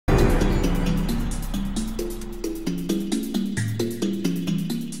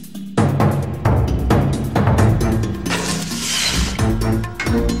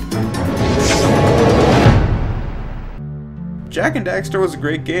Jak and Daxter was a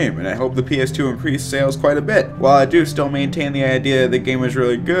great game, and I hope the PS2 increased sales quite a bit. While I do still maintain the idea that the game was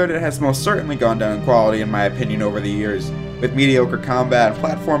really good, it has most certainly gone down in quality in my opinion over the years. With mediocre combat and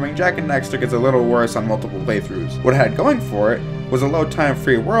platforming, Jak and Daxter gets a little worse on multiple playthroughs. What it had going for it was a low-time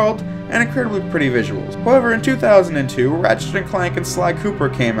free world and incredibly pretty visuals. However, in 2002, Ratchet & Clank and Sly Cooper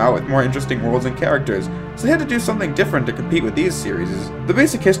came out with more interesting worlds and characters, so they had to do something different to compete with these series. The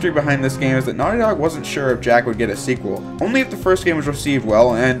basic history behind this game is that Naughty Dog wasn't sure if Jak would get a sequel, only if the first game was received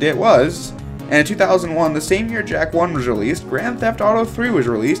well, and it was. And in 2001, the same year Jak 1 was released, Grand Theft Auto 3 was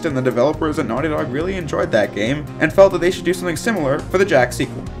released, and the developers at Naughty Dog really enjoyed that game, and felt that they should do something similar for the Jak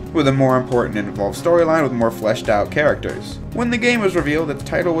sequel, with a more important and involved storyline with more fleshed out characters. When the game was revealed, its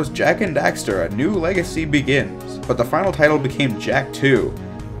title was Jak and Daxter, A New Legacy Begins, but the final title became Jak II.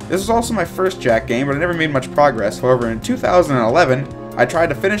 This was also my first Jak game, but I never made much progress. However, in 2011, I tried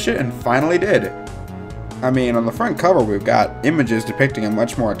to finish it and finally did. I mean, on the front cover we've got images depicting a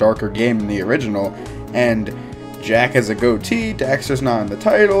much more darker game than the original, and Jak has a goatee, Daxter's not in the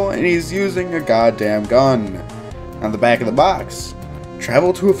title, and he's using a goddamn gun. On the back of the box,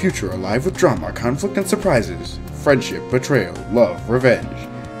 travel to a future alive with drama, conflict, and surprises. Friendship, betrayal, love, revenge.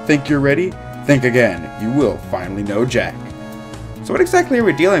 Think you're ready? Think again. You will finally know Jak. So what exactly are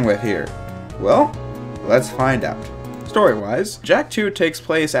we dealing with here? Well, let's find out. Story-wise, Jak II takes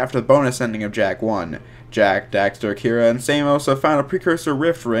place after the bonus ending of Jak 1. Jak, Daxter, Kira, and Samos have found a precursor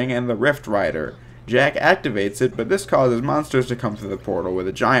Rift Ring and the Rift Rider. Jak activates it, but this causes monsters to come through the portal, with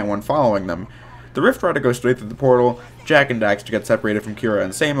a giant one following them. The Rift Rider goes straight through the portal, Jak and Daxter get separated from Kira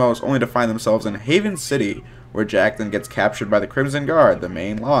and Samos, only to find themselves in Haven City, where Jak then gets captured by the Crimson Guard, the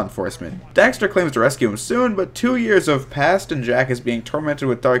main law enforcement. Daxter claims to rescue him soon, but 2 years have passed and Jak is being tormented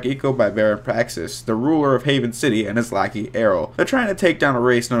with Dark Eco by Baron Praxis, the ruler of Haven City, and his lackey Errol. They're trying to take down a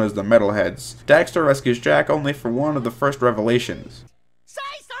race known as the Metalheads. Daxter rescues Jak only for one of the first revelations. Say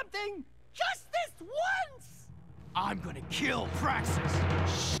something! Just this once! I'm gonna kill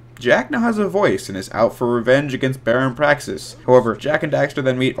Praxis. Jak now has a voice and is out for revenge against Baron Praxis. However, Jak and Daxter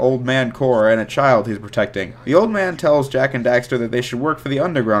then meet Old Man Cora and a child he's protecting. The old man tells Jak and Daxter that they should work for the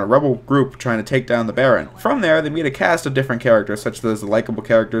Underground, a rebel group trying to take down the Baron. From there, they meet a cast of different characters, such as the likable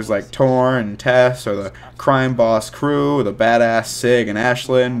characters like Torn and Tess, or the crime boss crew, the badass Sig and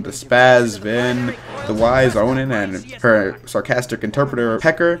Ashlyn, the spaz Vin, the wise Onin, and her sarcastic interpreter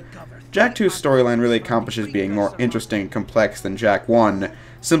Pecker. Jak 2's storyline really accomplishes being more interesting and complex than Jak 1,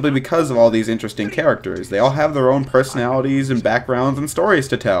 simply because of all these interesting characters. They all have their own personalities and backgrounds and stories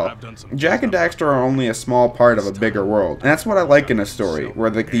to tell. Jak and Daxter are only a small part of a bigger world, and that's what I like in a story, where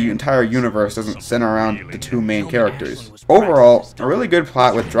the entire universe doesn't center around the two main characters. Overall, a really good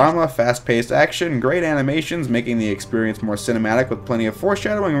plot with drama, fast-paced action, great animations, making the experience more cinematic with plenty of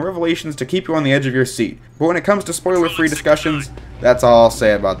foreshadowing and revelations to keep you on the edge of your seat. But when it comes to spoiler-free discussions, that's all I'll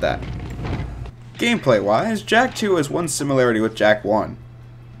say about that. Gameplay-wise, Jak 2 has one similarity with Jak 1.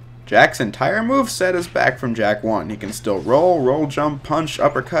 Jak's entire moveset is back from Jak 1. He can still roll jump, punch,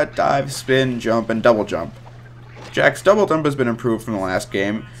 uppercut, dive, spin, jump, and double jump. Jak's double jump has been improved from the last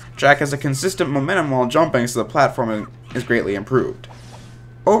game. Jak has a consistent momentum while jumping, so the platforming is greatly improved.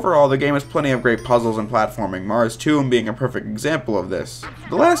 Overall, the game has plenty of great puzzles and platforming, Mars 2 being a perfect example of this.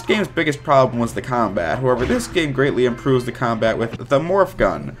 The last game's biggest problem was the combat, however this game greatly improves the combat with the Morph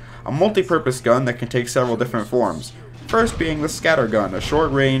Gun, a multi-purpose gun that can take several different forms. First being the Scatter Gun, a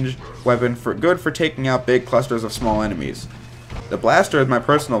short-range weapon good for taking out big clusters of small enemies. The Blaster is my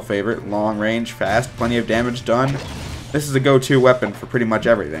personal favorite, long-range, fast, plenty of damage done. This is a go-to weapon for pretty much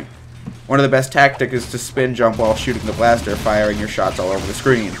everything. One of the best tactics is to spin jump while shooting the blaster, firing your shots all over the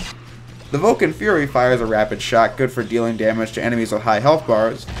screen. The Vulcan Fury fires a rapid shot, good for dealing damage to enemies with high health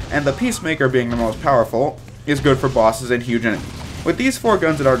bars, and the Peacemaker, being the most powerful, is good for bosses and huge enemies. With these 4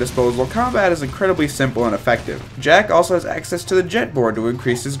 guns at our disposal, combat is incredibly simple and effective. Jak also has access to the jet board to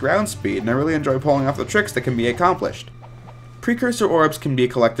increase his ground speed, and I really enjoy pulling off the tricks that can be accomplished. Precursor orbs can be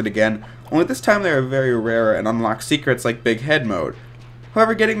collected again, only this time they are very rare and unlock secrets like Big Head mode.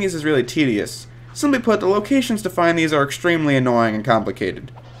 However, getting these is really tedious. Simply put, the locations to find these are extremely annoying and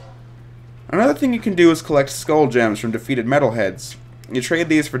complicated. Another thing you can do is collect skull gems from defeated metalheads. You trade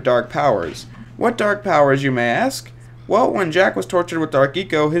these for dark powers. What dark powers, you may ask? Well, when Jak was tortured with Dark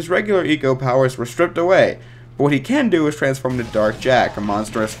Eco, his regular Eco powers were stripped away, but what he can do is transform into Dark Jak, a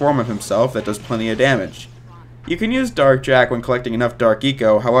monstrous form of himself that does plenty of damage. You can use Dark Jak when collecting enough Dark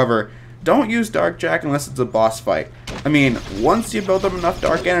Eco, however, don't use Dark Jak unless it's a boss fight. I mean, once you build up enough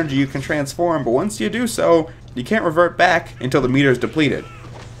Dark Energy you can transform, but once you do so, you can't revert back until the meter is depleted.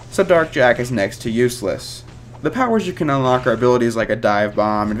 So Dark Jak is next to useless. The powers you can unlock are abilities like a Dive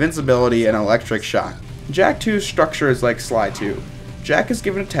Bomb, Invincibility, and Electric Shock. Jak II's structure is like Sly 2. Jak is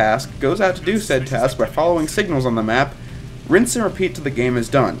given a task, goes out to do said task by following signals on the map, rinse and repeat till the game is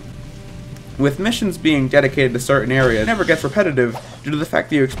done. With missions being dedicated to certain areas, it never gets repetitive due to the fact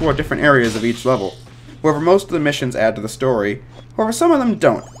that you explore different areas of each level. However, most of the missions add to the story. However, some of them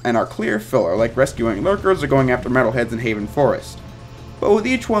don't, and are clear filler, like rescuing lurkers or going after metalheads in Haven Forest. But with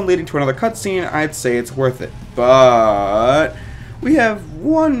each one leading to another cutscene, I'd say it's worth it. But we have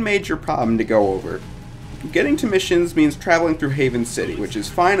one major problem to go over. Getting to missions means traveling through Haven City, which is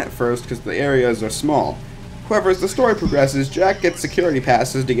fine at first because the areas are small. However, as the story progresses, Jak gets security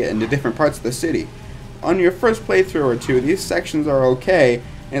passes to get into different parts of the city. On your first playthrough or two, these sections are okay,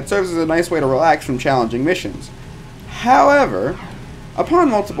 and it serves as a nice way to relax from challenging missions. However, upon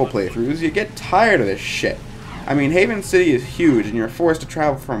multiple playthroughs, you get tired of this shit. I mean, Haven City is huge, and you're forced to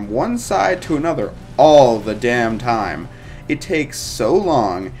travel from one side to another all the damn time. It takes so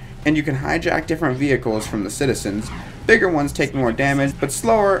long, and you can hijack different vehicles from the citizens. Bigger ones take more damage, but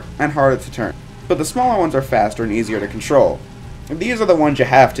slower and harder to turn. But the smaller ones are faster and easier to control. These are the ones you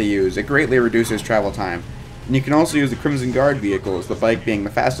have to use. It greatly reduces travel time. And you can also use the Crimson Guard vehicles, the bike being the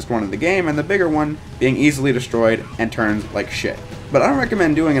fastest one in the game, and the bigger one being easily destroyed and turns like shit. But I don't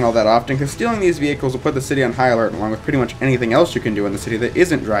recommend doing it all that often, because stealing these vehicles will put the city on high alert along with pretty much anything else you can do in the city that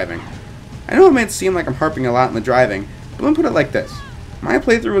isn't driving. I know it may seem like I'm harping a lot on the driving, but let me put it like this. My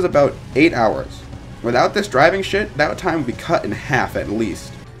playthrough was about 8 hours. Without this driving shit, that time would be cut in half at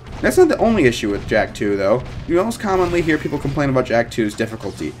least. That's not the only issue with Jak II though. You most commonly hear people complain about Jak II's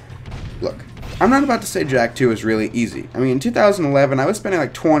difficulty. Look, I'm not about to say Jak II is really easy. I mean, in 2011 I was spending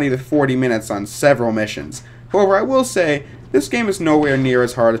like 20 to 40 minutes on several missions. However, I will say, this game is nowhere near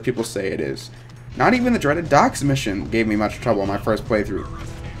as hard as people say it is. Not even the dreaded Docks mission gave me much trouble on my first playthrough.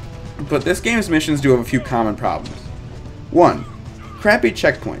 But this game's missions do have a few common problems. 1. Crappy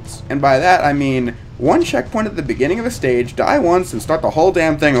checkpoints, and by that I mean one checkpoint at the beginning of a stage, die once, and start the whole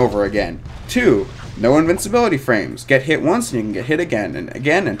damn thing over again. 2. No invincibility frames. Get hit once and you can get hit again and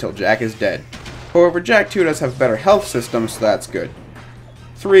again until Jak is dead. However, Jak II does have better health systems, so that's good.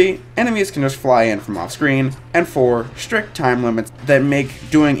 3. Enemies can just fly in from off screen. And 4. Strict time limits that make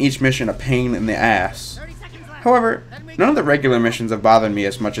doing each mission a pain in the ass. However, none of the regular missions have bothered me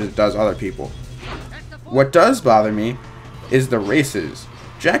as much as it does other people. What does bother me is the races.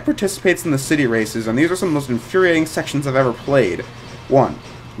 Jak participates in the city races, and these are some of the most infuriating sections I've ever played. 1.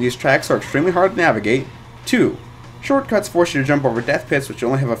 These tracks are extremely hard to navigate. 2. Shortcuts force you to jump over death pits which you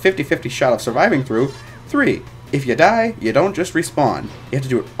only have a 50-50 shot of surviving through. 3. If you die, you don't just respawn. You have to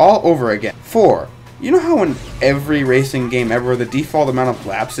do it all over again. 4. You know how in every racing game ever the default amount of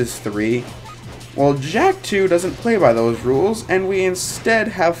laps is 3? Well, Jak II doesn't play by those rules, and we instead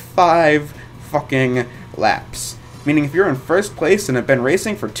have 5 fucking laps. Meaning if you're in first place and have been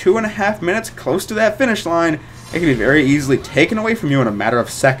racing for 2.5 minutes close to that finish line, it can be very easily taken away from you in a matter of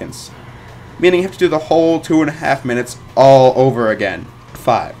seconds. Meaning you have to do the whole 2.5 minutes all over again.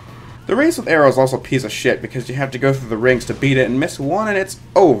 5. The race with Arrow is also a piece of shit because you have to go through the rings to beat it and miss one and it's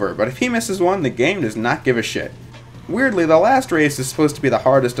over, but if he misses one, the game does not give a shit. Weirdly, the last race is supposed to be the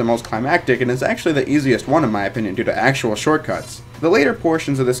hardest and most climactic, and is actually the easiest one in my opinion due to actual shortcuts. The later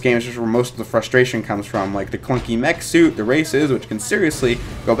portions of this game is just where most of the frustration comes from, like the clunky mech suit, the races, which can seriously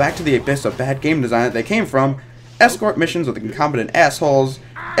go back to the abyss of bad game design that they came from, escort missions with incompetent assholes,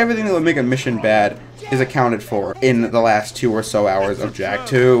 everything that would make a mission bad is accounted for in the last 2 or so hours of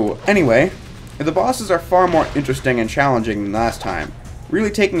Jak II. Anyway, the bosses are far more interesting and challenging than last time, really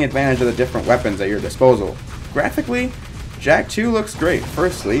taking advantage of the different weapons at your disposal. Graphically, Jak II looks great.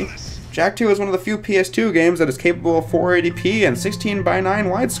 Firstly, Jak II is one of the few PS2 games that is capable of 480p and 16:9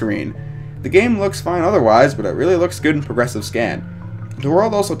 widescreen. The game looks fine otherwise, but it really looks good in progressive scan. The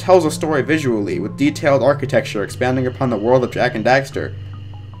world also tells a story visually, with detailed architecture expanding upon the world of Jak and Daxter.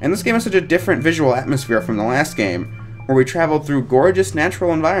 And this game has such a different visual atmosphere from the last game, where we traveled through gorgeous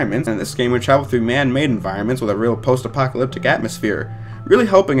natural environments, and in this game we travel through man-made environments with a real post-apocalyptic atmosphere, really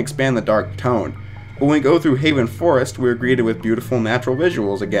helping expand the dark tone. But when we go through Haven Forest, we are greeted with beautiful natural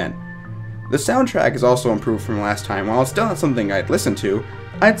visuals again. The soundtrack is also improved from last time. While it's still not something I'd listen to,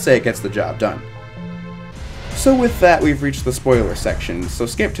 I'd say it gets the job done. So with that, we've reached the spoiler section, so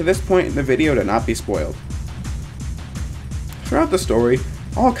skip to this point in the video to not be spoiled. Throughout the story,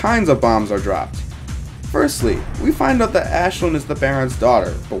 all kinds of bombs are dropped. Firstly, we find out that Ashlyn is the Baron's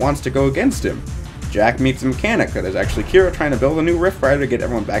daughter, but wants to go against him. Jak meets a mechanic that is actually Kira trying to build a new Rift Rider to get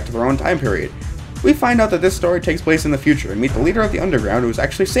everyone back to their own time period. We find out that this story takes place in the future and meet the leader of the Underground, who is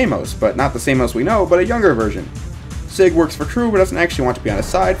actually Samos, but not the Samos we know, but a younger version. Sig works for Crew but doesn't actually want to be on his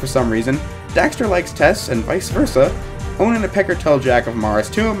side for some reason. Daxter likes Tess, and vice versa. Owen and Pecker tell Jak of Mara's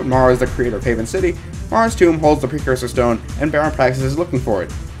tomb, and Mara is the creator of Haven City, Mars Tomb holds the Precursor Stone, and Baron Praxis is looking for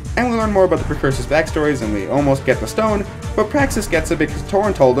it. And we learn more about the Precursor's backstories, and we almost get the stone, but Praxis gets it because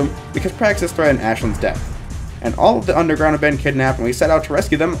Torin told him, because Praxis threatened Ashland's death. And all of the Underground have been kidnapped, and we set out to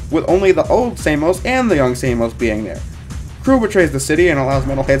rescue them, with only the old Samos and the young Samos being there. Crew betrays the city and allows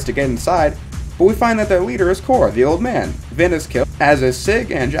Metalheads to get inside, but we find that their leader is Kor, the old man. Vin is killed, as is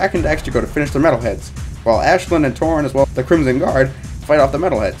Sig, and Jak and Daxter go to finish the Metalheads, while Ashland and Torin, as well as the Crimson Guard, fight off the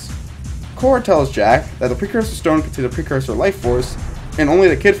Metalheads. Kor tells Jak that the Precursor Stone contains a Precursor life force, and only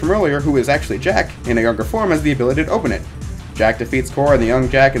the kid from earlier, who is actually Jak, in a younger form, has the ability to open it. Jak defeats Kor, and the young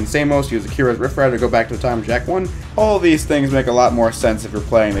Jak and Samos use Akira's Rift Rider to go back to the time of Jak I. All of these things make a lot more sense if you're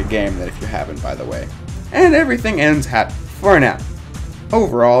playing the game than if you haven't, by the way. And everything ends happy, for now.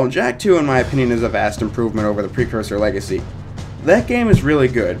 Overall, Jak II in my opinion is a vast improvement over the Precursor legacy. That game is really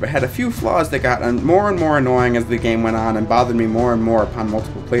good, but had a few flaws that got more and more annoying as the game went on and bothered me more and more upon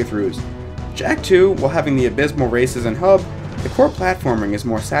multiple playthroughs. Jak II, while having the abysmal races and hub, the core platforming is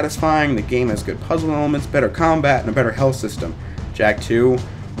more satisfying, the game has good puzzle elements, better combat, and a better health system. Jak II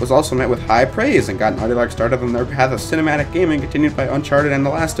was also met with high praise and got Naughty Dog started on their path of cinematic gaming continued by Uncharted and The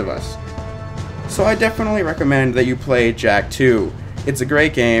Last of Us. So I definitely recommend that you play Jak II. It's a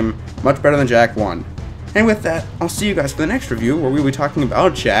great game, much better than Jak I. And with that, I'll see you guys for the next review where we'll be talking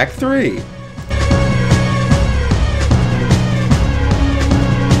about Jak III.